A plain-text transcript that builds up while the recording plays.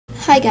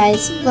Hi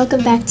guys,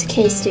 welcome back to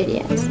K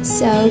Studios.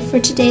 So for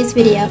today's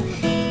video,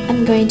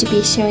 I'm going to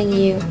be showing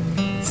you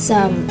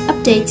some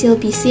updates you'll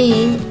be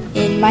seeing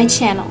in my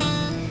channel.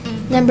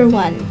 Number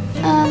one,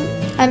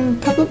 I'm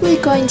probably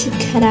going to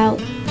cut out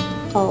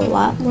a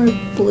lot more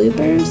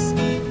bloopers,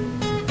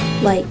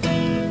 like,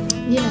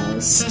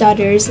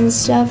 stutters and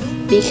stuff,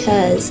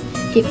 because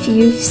if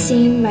you've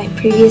seen my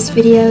previous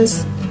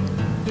videos,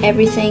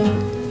 everything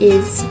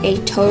is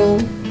a total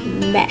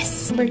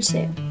mess. Number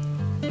two,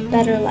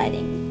 better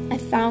lighting. I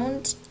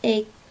found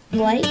a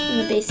light in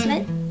the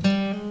basement,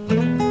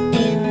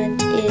 and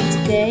it's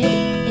good,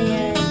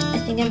 and I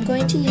think I'm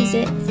going to use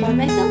it for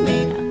my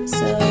filming now,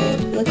 so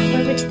look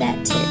forward to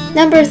that too.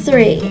 Number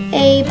three,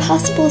 a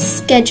possible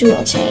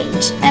schedule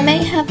change. I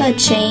might have a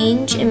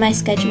change in my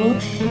schedule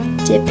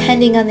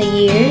depending on the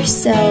year,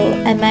 so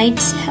I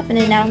might have an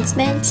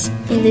announcement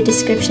in the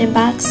description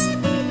box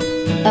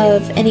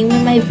of any one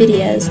of my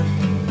videos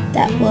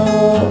that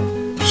will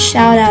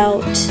shout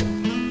out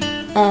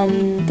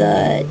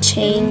the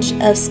change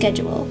of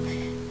schedule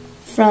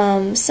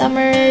from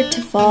summer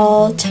to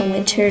fall to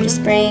winter to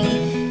spring.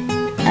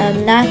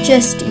 Not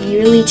just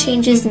yearly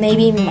changes,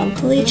 maybe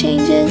monthly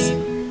changes.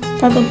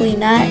 Probably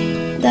not,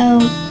 though.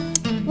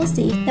 We'll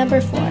see.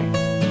 Number four,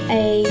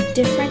 a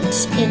different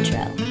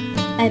intro.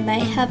 I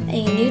might have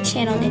a new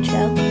channel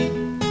intro,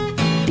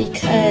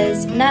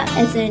 because not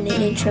as in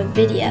an intro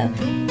video,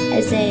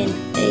 as in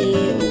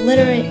a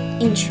literate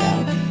intro,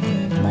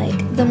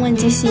 like the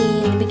ones you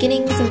see in the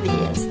beginnings of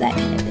videos, that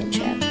kind of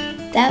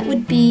intro. That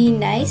would be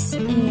nice,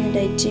 and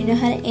I do know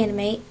how to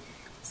animate,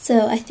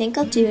 so I think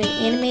I'll do an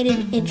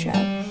animated intro.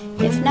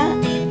 If not,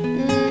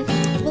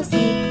 we'll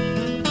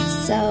see.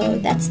 So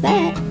that's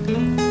that.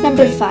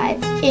 Number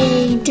five,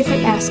 a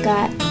different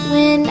mascot.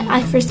 When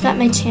I first got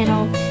my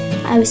channel,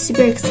 I was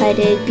super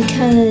excited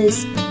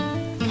because,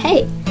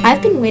 hey,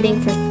 I've been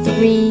waiting for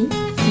 3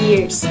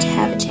 years to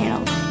have a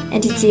channel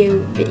and to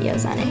do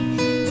videos on it.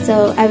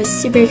 So I was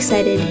super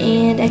excited,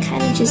 and I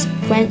kind of just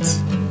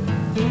went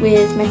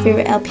with my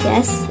favorite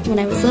LPS when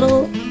I was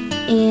little,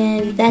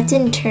 and that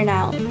didn't turn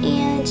out,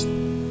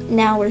 and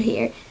now we're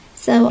here.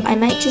 So I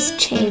might just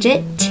change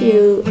it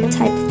to a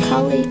type of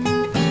collie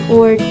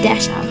or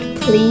dash hound.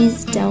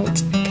 Please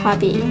don't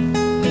copy,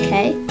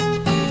 okay?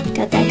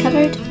 Got that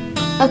covered?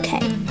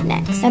 Okay,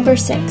 next. Number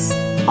six,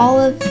 all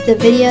of the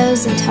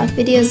videos and talk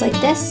videos like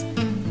this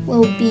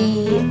will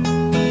be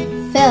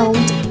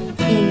filmed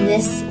in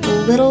this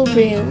little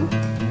room,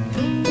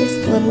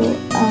 this little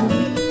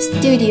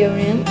studio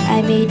room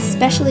I made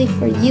specially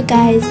for you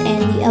guys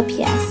and the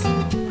LPS.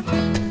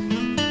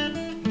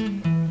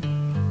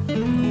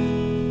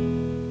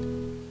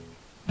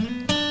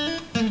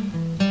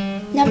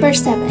 Number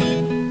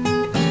seven,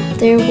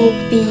 there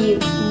will be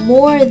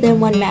more than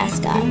one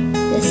mascot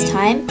this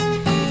time.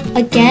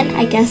 Again,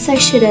 I guess I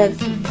should have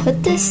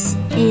put this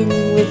in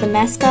with a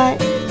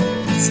mascot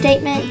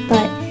statement,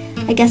 but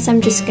I guess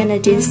I'm just going to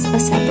do this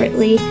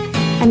separately.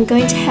 I'm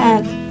going to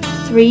have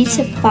 3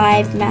 to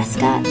 5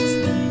 mascots,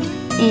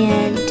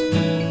 and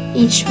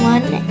each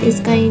one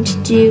is going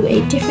to do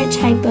a different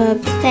type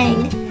of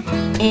thing,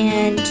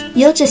 and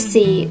you'll just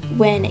see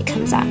when it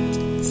comes out.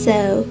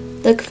 So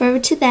look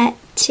forward to that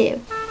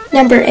too.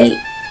 Number 8.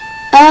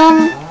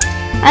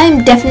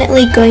 I'm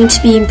definitely going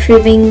to be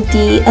improving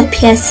the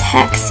LPS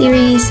hack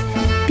series,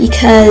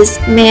 because,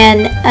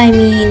 man, I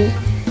mean,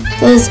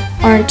 those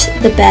aren't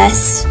the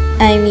best.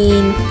 I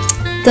mean,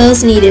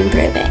 those need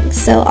improving.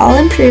 So I'll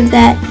improve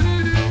that,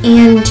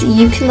 and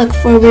you can look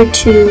forward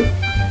to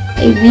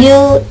a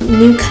real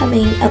new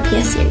coming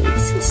LPS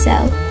series. So,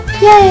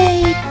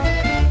 yay!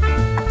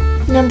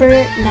 Number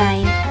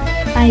 9.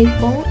 I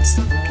won't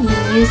be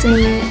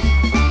using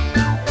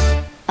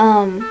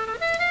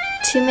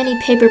too many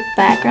paper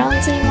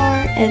backgrounds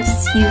anymore,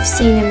 as you've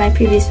seen in my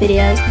previous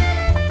videos.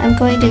 I'm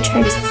going to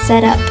try to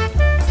set up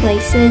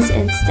places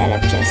instead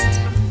of just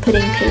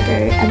putting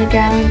paper on the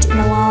ground in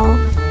the wall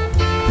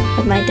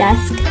of my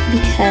desk,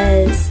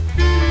 because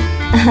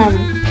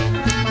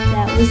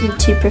that wasn't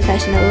too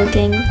professional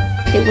looking.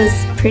 It was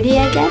pretty,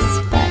 I guess,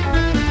 but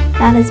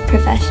not as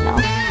professional.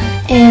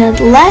 And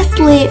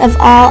lastly of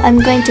all, I'm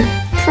going to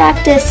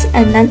practice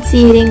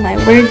enunciating my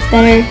words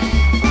better.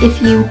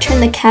 If you turn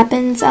the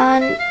captions, I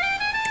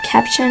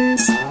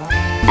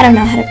don't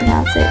know how to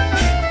pronounce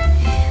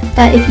it,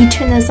 but if you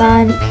turn those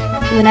on,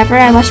 whenever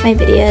I watch my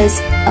videos,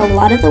 a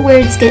lot of the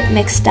words get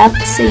mixed up,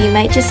 so you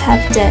might just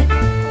have to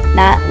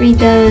not read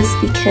those,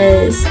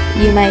 because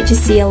you might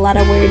just see a lot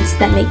of words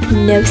that make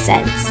no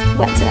sense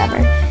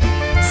whatsoever.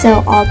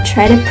 So I'll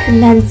try to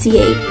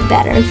pronunciate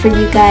better for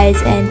you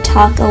guys and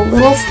talk a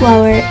little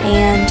slower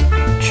and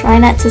try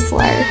not to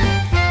slur.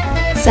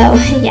 So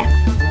yeah.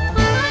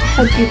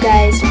 Hope you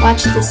guys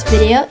watch this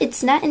video.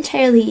 It's not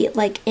entirely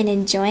like an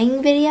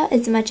enjoying video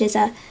as much as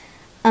a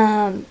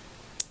kind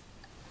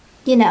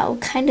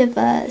of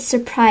a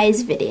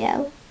surprise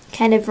video,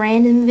 kind of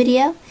random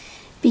video,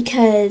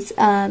 because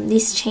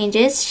these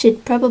changes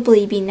should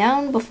probably be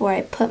known before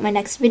I put my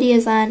next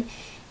videos on,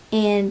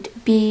 and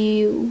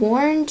be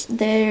warned,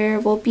 there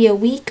will be a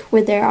week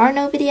where there are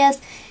no videos,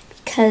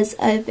 because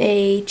of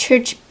a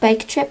church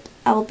bike trip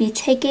I'll be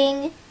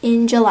taking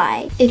in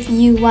July. If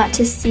you want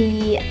to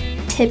see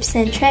tips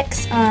and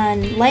tricks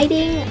on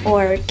lighting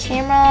or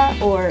camera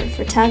or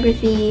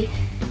photography,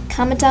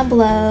 comment down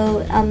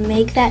below. I'll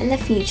make that in the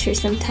future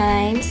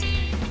sometimes,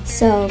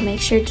 so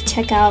make sure to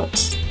check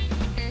out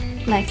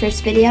my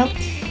first video,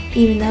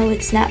 even though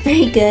it's not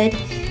very good.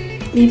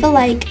 Leave a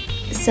like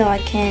so I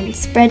can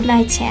spread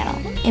my channel,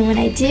 and when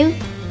I do,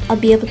 I'll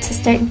be able to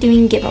start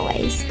doing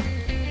giveaways,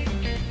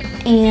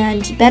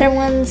 and better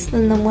ones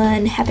than the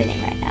one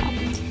happening right now.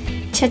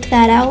 Check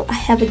that out. I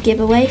have a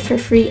giveaway for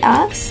free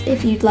aux.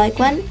 If you'd like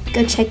one,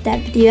 go check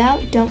that video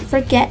out. Don't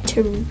forget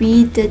to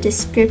read the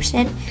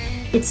description.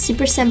 It's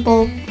super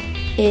simple.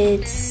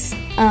 It's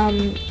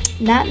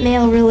not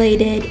mail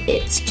related.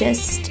 It's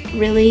just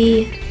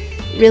really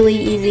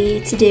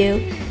easy to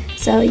do.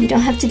 So you don't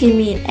have to give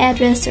me an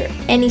address or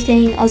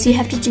anything. All you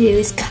have to do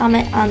is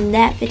comment on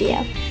that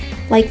video.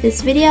 Like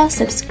this video,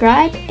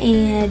 subscribe,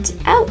 and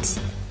out!